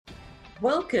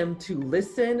Welcome to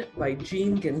Listen by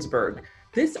Gene Ginsberg.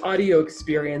 This audio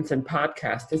experience and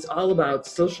podcast is all about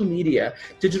social media,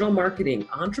 digital marketing,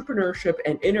 entrepreneurship,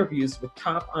 and interviews with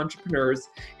top entrepreneurs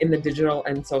in the digital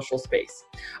and social space.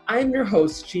 I'm your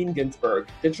host, Gene Ginsberg,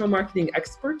 digital marketing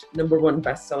expert, #1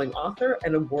 best-selling author,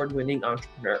 and award-winning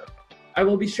entrepreneur. I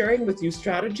will be sharing with you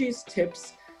strategies,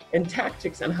 tips, and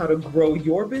tactics on how to grow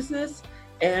your business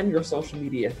and your social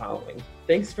media following.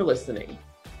 Thanks for listening.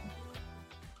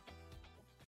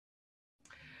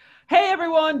 Hey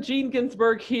everyone, Gene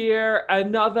Ginsberg here.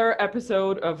 Another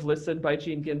episode of Listen by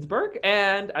Gene Ginsberg.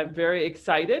 And I'm very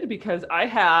excited because I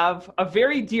have a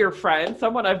very dear friend,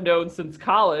 someone I've known since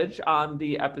college on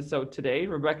the episode today,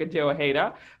 Rebecca De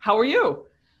Ojeda. How are you?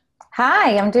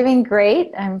 Hi, I'm doing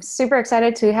great. I'm super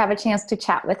excited to have a chance to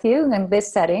chat with you in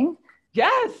this setting.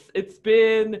 Yes, it's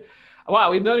been, wow,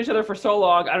 we've known each other for so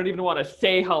long. I don't even want to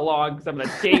say how long because I'm going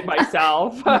to date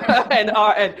myself. I'm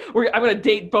going to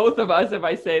date both of us if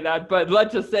I say that. But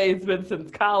let's just say it's been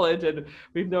since college and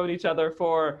we've known each other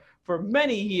for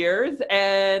many years.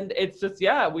 And it's just,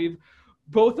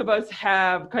 both of us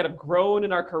have kind of grown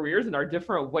in our careers in our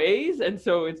different ways. And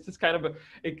so it's just kind of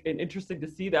interesting to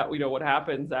see that, what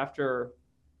happens after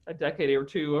a decade or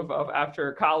two of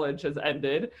after college has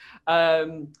ended.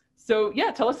 So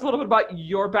tell us a little bit about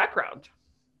your background.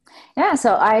 Yeah,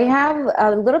 so I have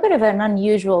a little bit of an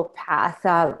unusual path.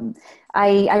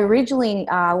 I originally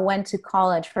went to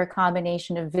college for a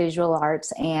combination of visual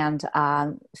arts and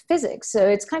physics. So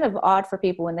it's kind of odd for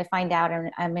people when they find out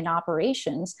I'm in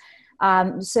operations.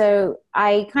 So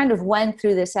I kind of went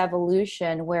through this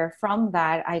evolution where from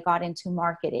that I got into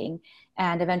marketing,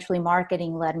 and eventually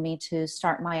marketing led me to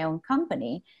start my own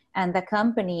company. And the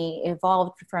company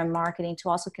evolved from marketing to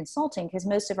also consulting because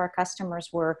most of our customers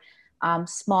were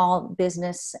small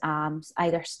business,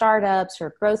 either startups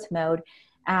or growth mode.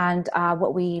 And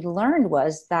what we learned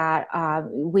was that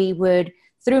we would,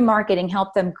 through marketing,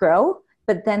 help them grow.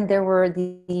 But then there were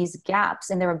these gaps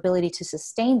in their ability to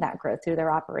sustain that growth through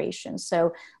their operations.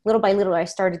 So little by little, I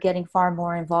started getting far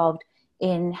more involved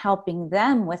in helping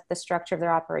them with the structure of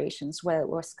their operations, whether it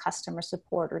was customer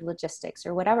support or logistics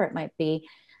or whatever it might be.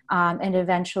 And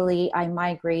eventually I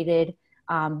migrated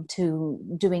to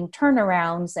doing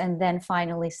turnarounds and then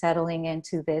finally settling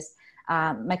into this,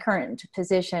 my current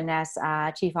position as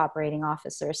Chief Operating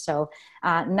Officer. So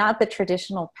not the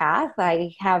traditional path.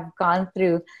 I have gone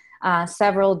through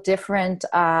several different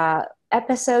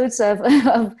episodes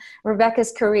of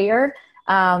Rebecca's career,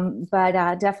 but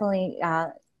definitely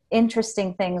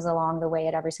interesting things along the way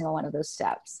at every single one of those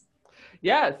steps.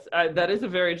 Yes, that is a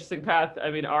very interesting path. I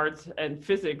mean, arts and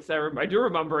physics. I do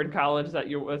remember in college that's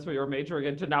what you were majoring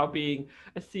into, now being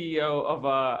a CEO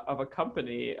of a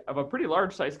company, of a pretty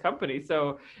large size company.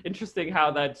 So interesting how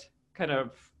that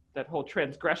whole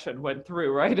transgression went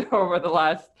through, right? over the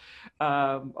last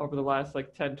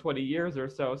like 10, 20 years or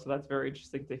so. So that's very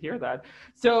interesting to hear that.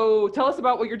 So tell us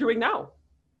about what you're doing now.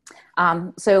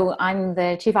 So I'm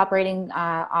the Chief Operating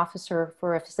Officer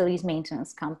for a facilities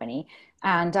maintenance company.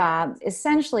 And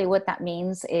essentially what that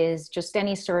means is just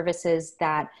any services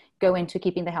that go into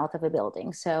keeping the health of a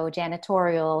building. So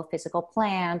janitorial, physical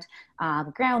plant,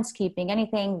 groundskeeping,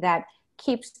 anything that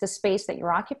keeps the space that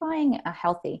you're occupying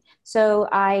healthy. So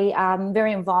I am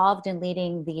very involved in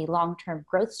leading the long-term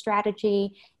growth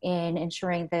strategy, in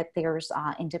ensuring that there's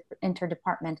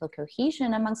interdepartmental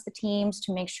cohesion amongst the teams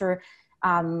to make sure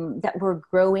that we're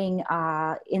growing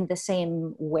in the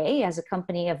same way as a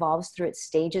company evolves through its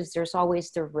stages. There's always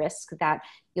the risk that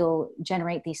you'll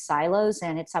generate these silos,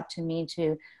 and it's up to me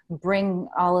to bring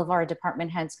all of our department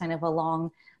heads kind of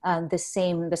along the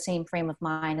same frame of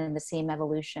mind and the same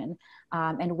evolution.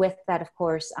 And with that, of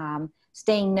course,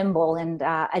 staying nimble and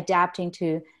adapting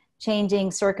to changing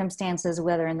circumstances,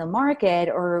 whether in the market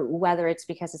or whether it's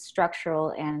because it's structural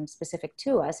and specific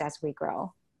to us as we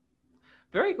grow.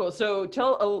 Very cool. So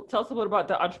tell us a little about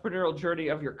the entrepreneurial journey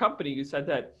of your company. You said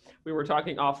that we were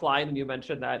talking offline and you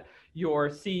mentioned that your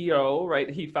CEO, right,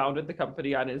 he founded the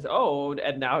company on his own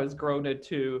and now has grown it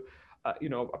to,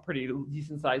 a pretty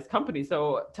decent sized company.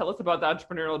 So tell us about the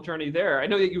entrepreneurial journey there. I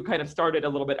know that you kind of started a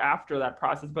little bit after that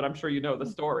process, but I'm sure you know the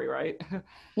story, right?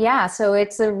 Yeah, so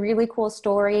it's a really cool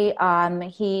story.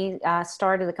 He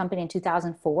started the company in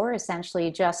 2004,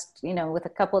 essentially just, with a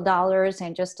couple of dollars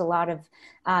and just a lot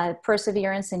of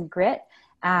perseverance and grit.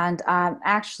 And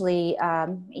actually,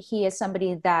 he is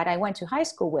somebody that I went to high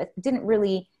school with, didn't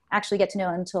really actually get to know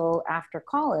until after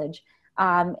college.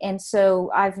 And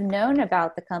so I've known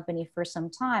about the company for some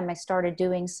time. I started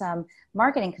doing some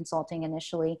marketing consulting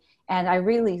initially, and I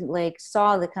really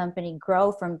saw the company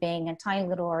grow from being a tiny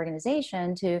little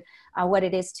organization to what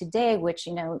it is today, which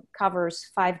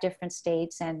covers 5 different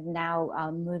states and now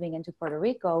moving into Puerto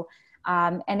Rico.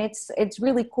 And it's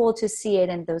really cool to see it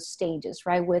in those stages,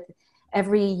 right? With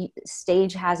every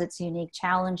stage has its unique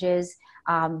challenges.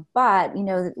 But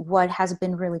what has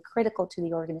been really critical to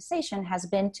the organization has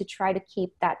been to try to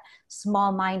keep that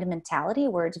small mind mentality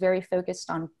where it's very focused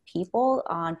on people,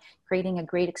 on creating a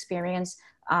great experience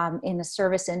in the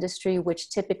service industry, which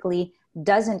typically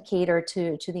doesn't cater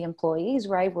to the employees,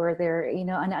 right? Where they're, an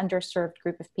underserved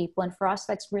group of people. And for us,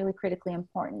 that's really critically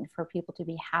important for people to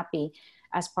be happy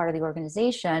as part of the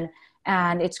organization.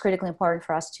 And it's critically important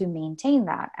for us to maintain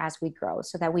that as we grow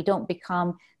so that we don't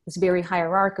become this very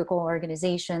hierarchical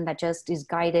organization that just is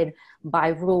guided by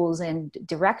rules and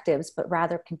directives, but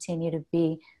rather continue to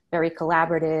be very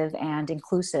collaborative and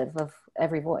inclusive of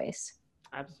every voice.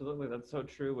 Absolutely. That's so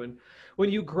true. And when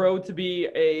you grow to be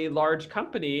a large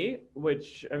company,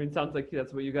 which sounds like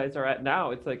that's what you guys are at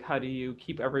now. It's like, how do you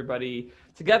keep everybody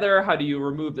together? How do you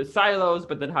remove the silos?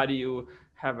 But then how do you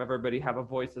have everybody have a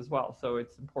voice as well? So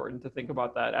it's important to think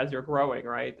about that as you're growing,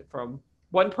 right? From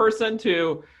one person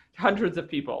to hundreds of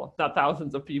people, not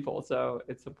thousands of people. So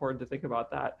it's important to think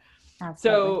about that.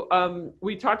 Absolutely. So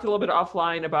we talked a little bit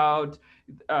offline about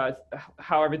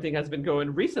how everything has been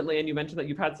going recently, and you mentioned that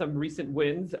you've had some recent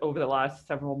wins over the last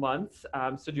several months.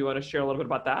 So do you want to share a little bit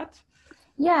about that?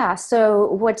 Yeah,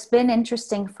 so what's been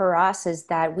interesting for us is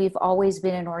that we've always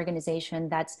been an organization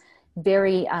that's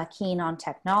very keen on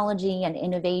technology and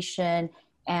innovation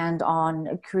and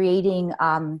on creating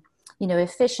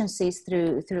efficiencies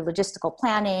through logistical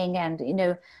planning. And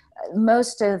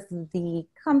most of the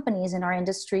companies in our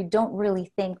industry don't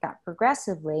really think that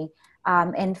progressively.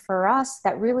 And for us,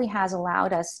 that really has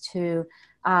allowed us to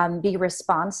be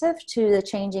responsive to the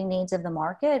changing needs of the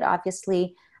market.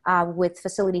 Obviously, with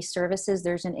facility services,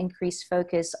 there's an increased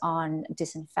focus on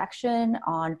disinfection,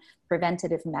 on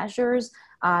preventative measures.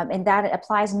 And that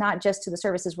applies not just to the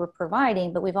services we're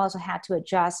providing, but we've also had to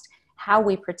adjust how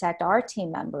we protect our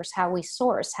team members, how we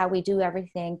source, how we do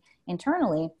everything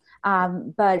internally.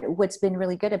 But what's been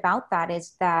really good about that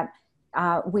is that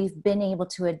we've been able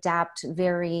to adapt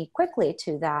very quickly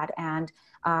to that. And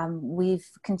we've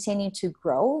continued to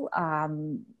grow,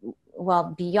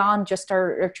 beyond just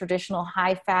our traditional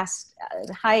high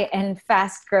and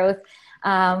fast growth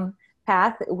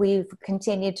path. We've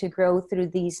continued to grow through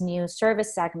these new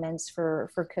service segments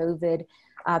for COVID,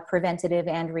 preventative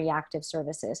and reactive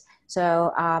services.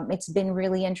 So it's been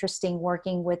really interesting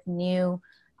working with new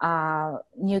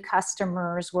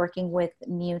customers, working with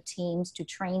new teams to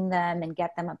train them and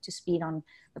get them up to speed on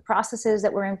the processes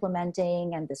that we're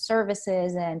implementing and the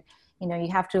services. And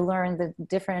you have to learn the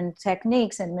different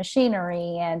techniques and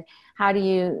machinery and how do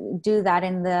you do that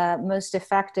in the most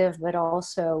effective but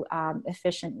also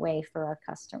efficient way for our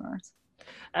customers.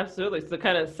 Absolutely. So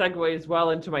kind of segues well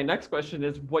into my next question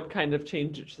is what kind of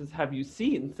changes have you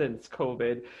seen since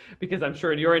COVID? Because I'm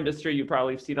sure in your industry, you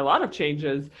probably have seen a lot of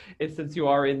changes since you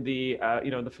are in the,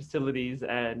 the facilities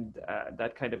and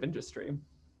that kind of industry.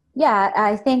 Yeah,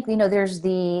 I think, there's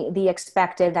the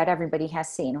expected that everybody has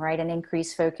seen, right? An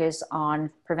increased focus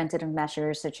on preventative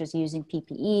measures such as using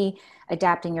PPE,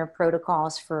 adapting your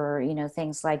protocols for,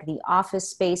 things like the office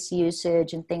space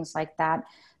usage and things like that.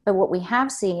 But what we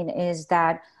have seen is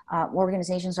that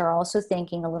organizations are also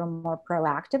thinking a little more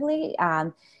proactively.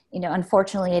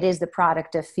 Unfortunately, it is the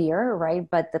product of fear, right?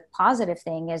 But the positive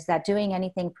thing is that doing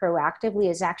anything proactively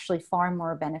is actually far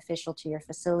more beneficial to your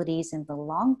facilities in the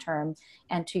long term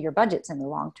and to your budgets in the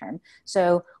long term.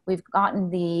 So we've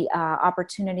gotten the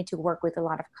opportunity to work with a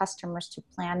lot of customers to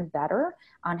plan better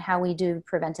on how we do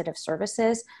preventative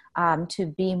services, to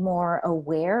be more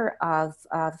aware of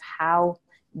how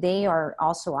they are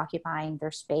also occupying their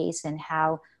space and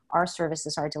how our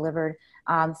services are delivered.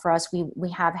 For us, we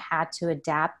have had to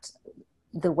adapt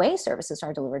the way services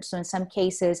are delivered. So in some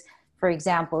cases, for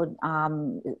example,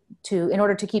 in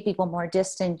order to keep people more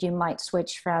distant, you might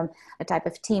switch from a type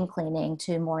of team cleaning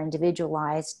to more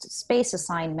individualized space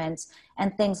assignments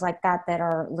and things like that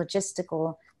are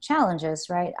logistical challenges,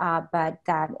 right? But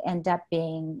that end up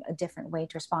being a different way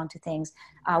to respond to things,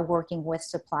 working with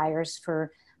suppliers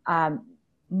for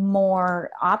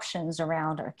more options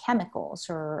around our chemicals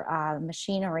or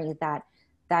machinery that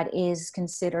is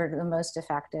considered the most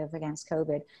effective against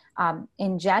COVID.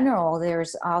 In general,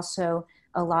 there's also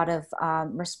a lot of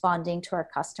responding to our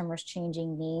customers'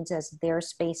 changing needs as their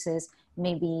spaces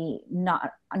maybe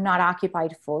not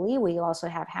occupied fully. We also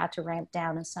have had to ramp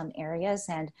down in some areas,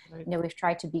 and Right. we've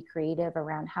tried to be creative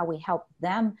around how we help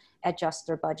them adjust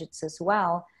their budgets as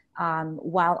well,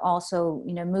 while also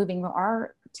moving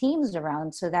our teams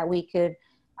around so that we could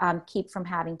keep from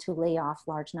having to lay off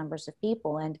large numbers of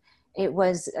people. And it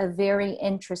was a very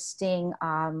interesting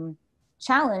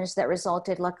challenge that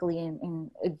resulted, luckily,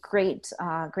 in a great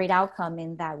outcome,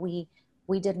 in that we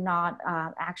did not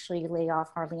actually lay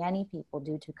off hardly any people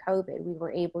due to COVID. We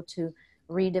were able to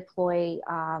redeploy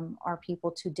our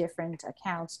people to different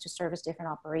accounts to service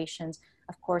different operations,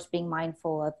 of course, being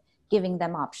mindful of giving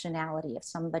them optionality. If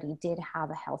somebody did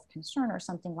have a health concern or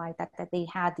something like that, that they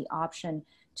had the option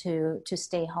to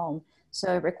stay home.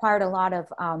 So it required a lot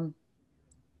of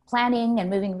planning and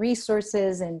moving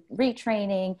resources and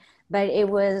retraining, but it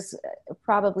was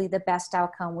probably the best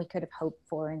outcome we could have hoped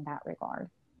for in that regard.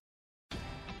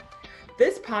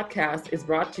 This podcast is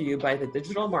brought to you by the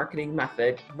Digital Marketing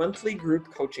Method monthly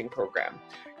group coaching program,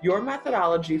 your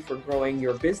methodology for growing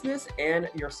your business and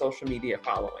your social media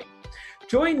following.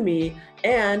 Join me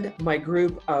and my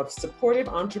group of supportive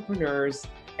entrepreneurs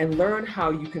and learn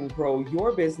how you can grow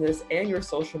your business and your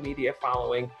social media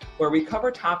following, where we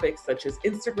cover topics such as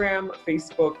Instagram,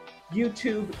 Facebook,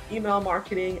 YouTube, email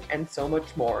marketing, and so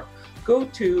much more. Go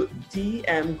to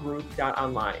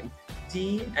dmgroup.online,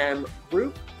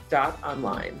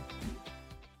 dmgroup.online.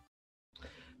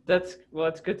 That's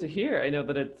good to hear. I know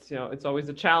that it's always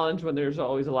a challenge when there's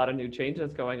always a lot of new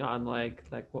changes going on, like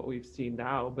what we've seen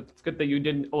now. But it's good that you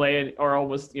didn't lay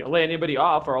anybody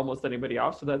off or almost anybody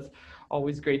off. So that's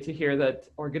always great to hear that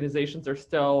organizations are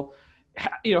still,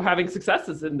 having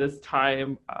successes in this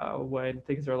time when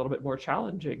things are a little bit more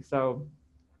challenging. So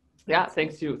yeah,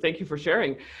 thank you for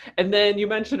sharing. And then you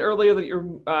mentioned earlier that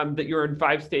you're in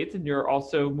 5 states and you're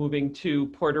also moving to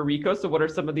Puerto Rico. So what are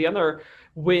some of the other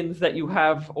wins that you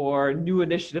have or new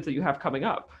initiatives that you have coming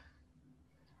up?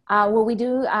 Well, we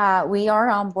are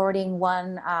onboarding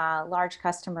one large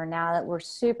customer now that we're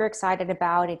super excited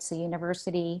about. It's a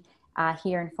university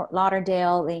here in Fort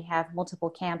Lauderdale. They have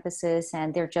multiple campuses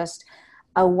and they're just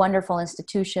a wonderful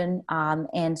institution.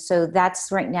 And so that's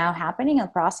right now happening in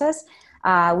the process.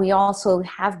 We also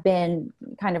have been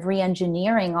kind of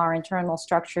re-engineering our internal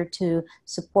structure to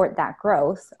support that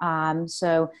growth.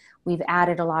 So we've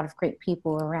added a lot of great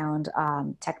people around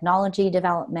technology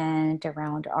development,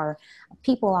 around our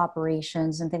people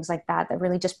operations and things like that, that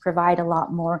really just provide a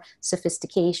lot more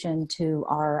sophistication to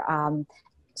our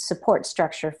support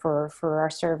structure for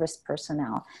our service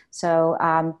personnel. So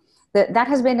that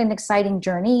has been an exciting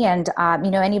journey. And,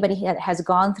 anybody that has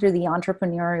gone through the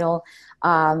entrepreneurial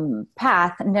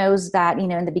path knows that,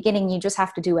 in the beginning, you just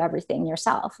have to do everything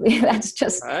yourself. That's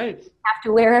just, right. You have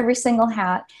to wear every single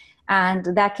hat.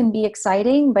 And that can be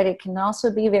exciting, but it can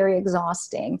also be very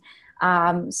exhausting.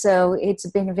 So it's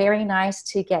been very nice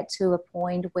to get to a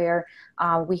point where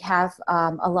we have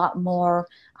a lot more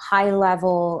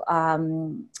high-level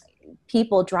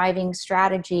people driving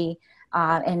strategy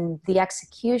and the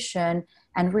execution,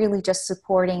 and really just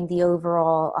supporting the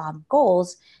overall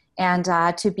goals, and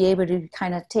to be able to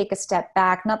kind of take a step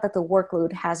back, not that the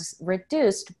workload has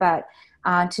reduced, but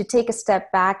to take a step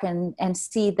back and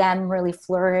see them really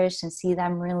flourish and see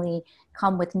them really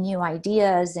come with new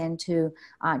ideas and to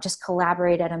just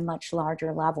collaborate at a much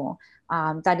larger level.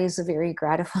 That is a very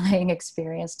gratifying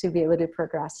experience to be able to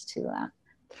progress to that.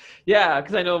 Yeah,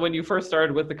 because I know when you first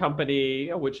started with the company,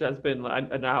 which has been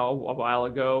now a while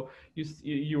ago,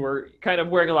 you were kind of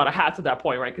wearing a lot of hats at that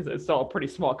point, right? Because it's still a pretty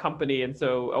small company. And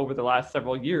so over the last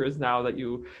several years now that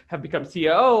you have become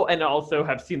CEO and also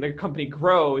have seen the company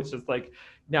grow, it's just like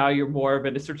now you're more of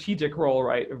in a strategic role,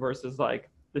 right? Versus like,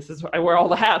 I wear all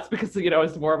the hats because,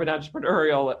 it's more of an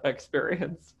entrepreneurial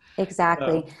experience.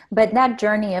 Exactly. But that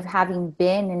journey of having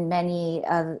been in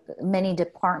many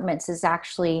departments is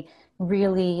actually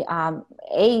really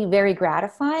A, very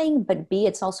gratifying, but B,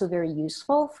 it's also very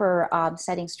useful for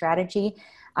setting strategy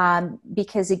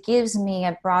because it gives me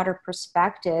a broader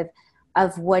perspective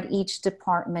of what each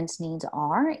department's needs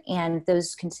are and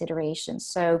those considerations.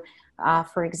 So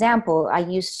for example, I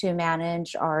used to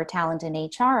manage our talent and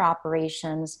HR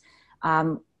operations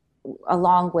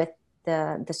along with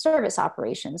the service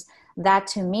operations. That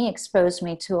to me exposed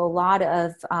me to a lot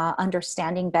of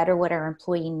understanding better what our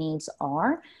employee needs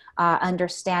are,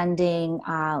 understanding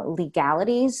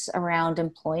legalities around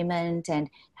employment and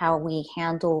how we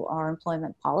handle our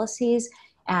employment policies,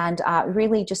 and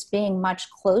really just being much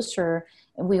closer.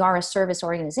 We are a service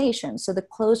organization, so the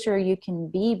closer you can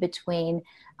be between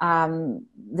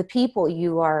the people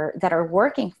that are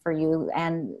working for you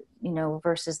and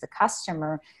versus the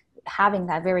customer, having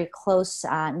that very close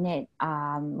knit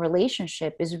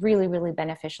relationship is really, really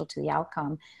beneficial to the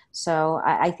outcome. So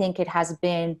I think it has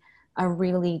been a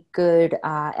really good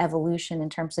evolution in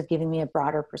terms of giving me a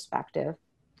broader perspective.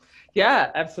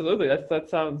 Yeah, absolutely. That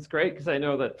sounds great because I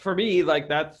know that for me, like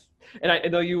that's, and I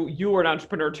know you were an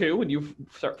entrepreneur too when you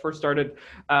first started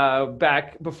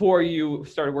back before you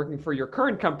started working for your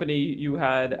current company. You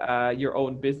had your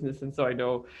own business, and so I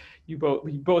know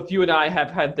both you and I have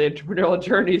had the entrepreneurial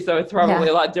journey. So it's probably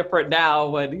Yeah. a lot different now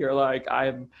when you're like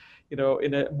I'm,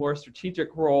 in a more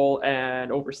strategic role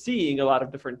and overseeing a lot of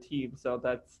different teams. So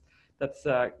that's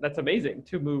amazing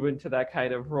to move into that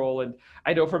kind of role. And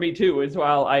I know for me too, as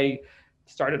well, I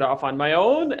started off on my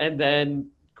own and then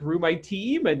grew my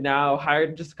team and now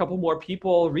hired just a couple more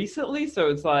people recently. So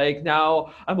it's like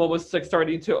now I'm almost like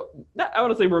starting to, not, I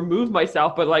want to say remove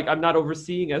myself, but like I'm not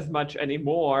overseeing as much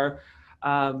anymore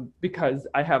because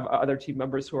I have other team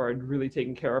members who are really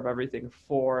taking care of everything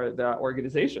for the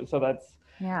organization. So that's,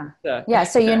 Yeah. uh, Yeah.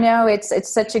 So, it's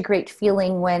such a great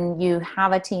feeling when you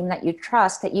have a team that you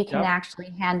trust that you can yep.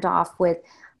 actually hand off with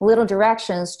little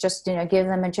directions, just, give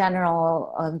them a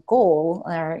general goal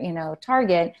or,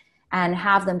 target and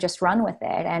have them just run with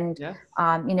it. And, Yes.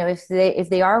 if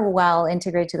they are well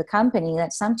integrated to the company,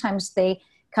 that sometimes they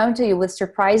come to you with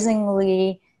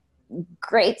surprisingly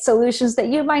great solutions that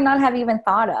you might not have even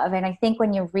thought of. And I think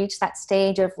when you reach that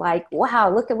stage of like, wow,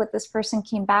 look at what this person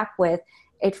came back with,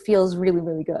 it feels really,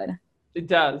 really good. It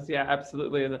does, yeah,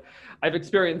 absolutely. And I've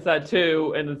experienced that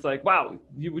too. And it's like, wow,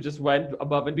 you just went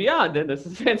above and beyond, and this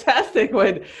is fantastic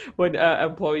when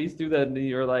employees do that, and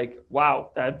you're like,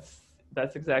 wow, that's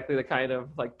exactly the kind of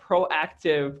like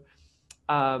proactive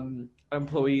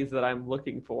employees that I'm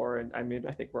looking for. And I mean,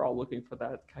 I think we're all looking for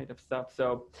that kind of stuff.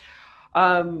 So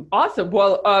awesome.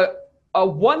 Well,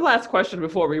 one last question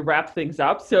before we wrap things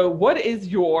up. So, what is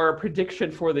your prediction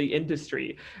for the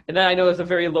industry? And then I know it's a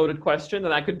very loaded question,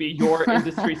 and that could be your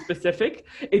industry specific.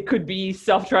 It could be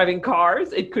self-driving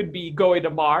cars. It could be going to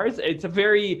Mars. It's a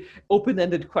very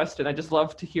open-ended question. I just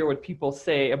love to hear what people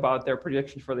say about their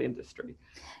prediction for the industry.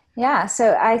 Yeah,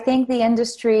 so I think the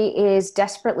industry is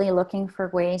desperately looking for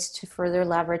ways to further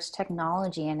leverage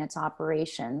technology in its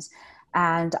operations.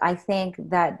 And I think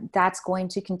that that's going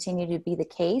to continue to be the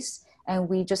case. And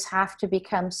we just have to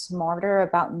become smarter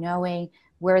about knowing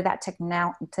where that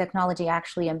technology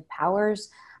actually empowers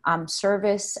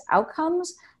service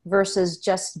outcomes versus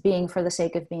just being for the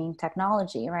sake of being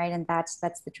technology, right? And that's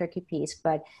the tricky piece.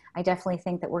 But I definitely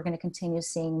think that we're going to continue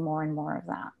seeing more and more of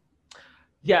that.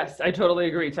 Yes, I totally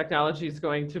agree. Technology is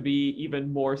going to be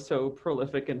even more so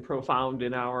prolific and profound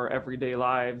in our everyday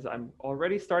lives. I'm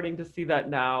already starting to see that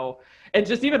now. And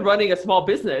just even running a small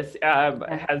business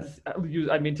Yeah. has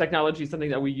used, I mean, technology is something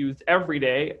that we use every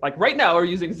day. Like right now, we're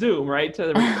using Zoom, right?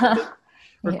 To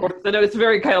record. Yeah. I know it's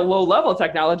very kind of low level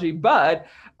technology, but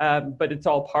it's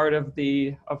all part of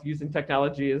using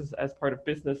technology as part of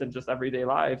business and just everyday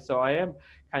life. So I am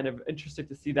kind of interested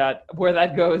to see that where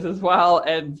that goes as well,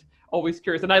 and always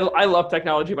curious. And I love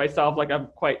technology myself. Like I'm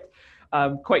quite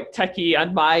techie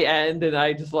on my end, and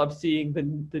I just love seeing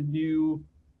the new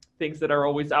things that are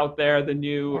always out there, the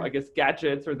new Yeah. I guess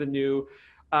gadgets or the new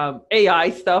AI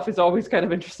stuff is always kind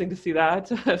of interesting to see that.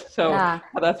 So Yeah.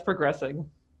 how that's progressing.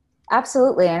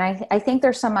 Absolutely. And I think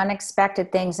there's some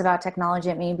unexpected things about technology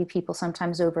that maybe people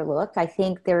sometimes overlook. I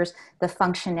think there's the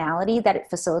functionality that it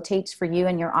facilitates for you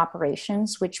and your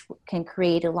operations, which can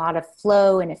create a lot of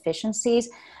flow and efficiencies.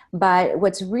 But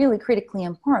what's really critically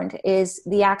important is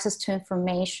the access to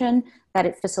information that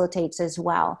it facilitates as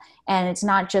well. And it's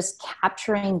not just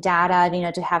capturing data,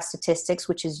 to have statistics,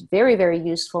 which is very, very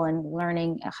useful in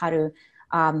learning how to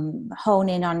hone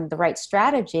in on the right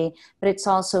strategy, but it's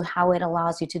also how it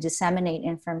allows you to disseminate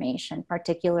information,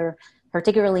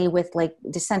 particularly with like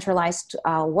decentralized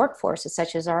workforces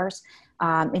such as ours.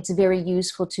 It's very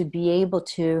useful to be able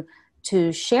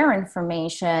to share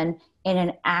information in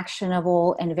an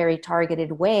actionable and very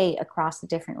targeted way across the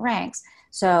different ranks.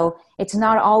 So it's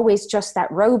not always just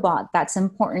that robot that's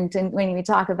important. And when we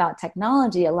talk about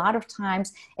technology, a lot of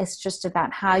times it's just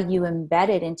about how you embed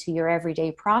it into your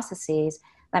everyday processes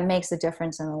that makes a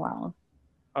difference in the world.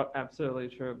 Oh, absolutely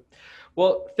true.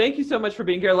 Well, thank you so much for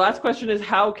being here. Last question is,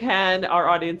 how can our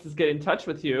audiences get in touch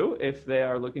with you if they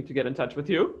are looking to get in touch with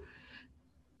you?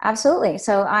 Absolutely.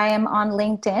 So I am on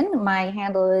LinkedIn. My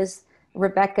handle is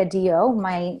Rebecca Dio.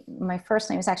 My first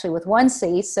name is actually with one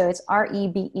C, so it's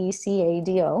Rebecado.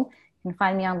 You can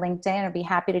find me on LinkedIn. I'd be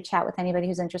happy to chat with anybody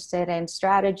who's interested in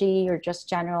strategy or just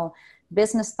general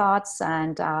business thoughts.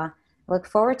 And look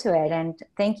forward to it. And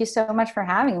thank you so much for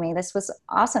having me. This was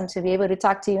awesome to be able to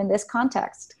talk to you in this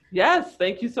context. Yes,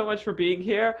 thank you so much for being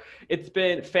here. It's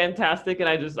been fantastic, and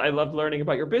I love learning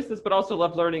about your business, but also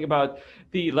love learning about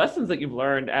the lessons that you've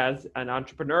learned as an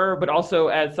entrepreneur, but also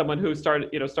as someone who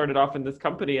started off in this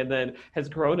company and then has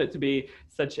grown it to be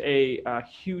such a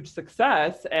huge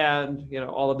success, and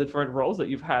all of the different roles that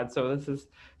you've had. So this is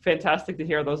fantastic to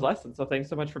hear those lessons. So thanks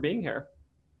so much for being here.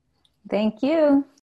 Thank you.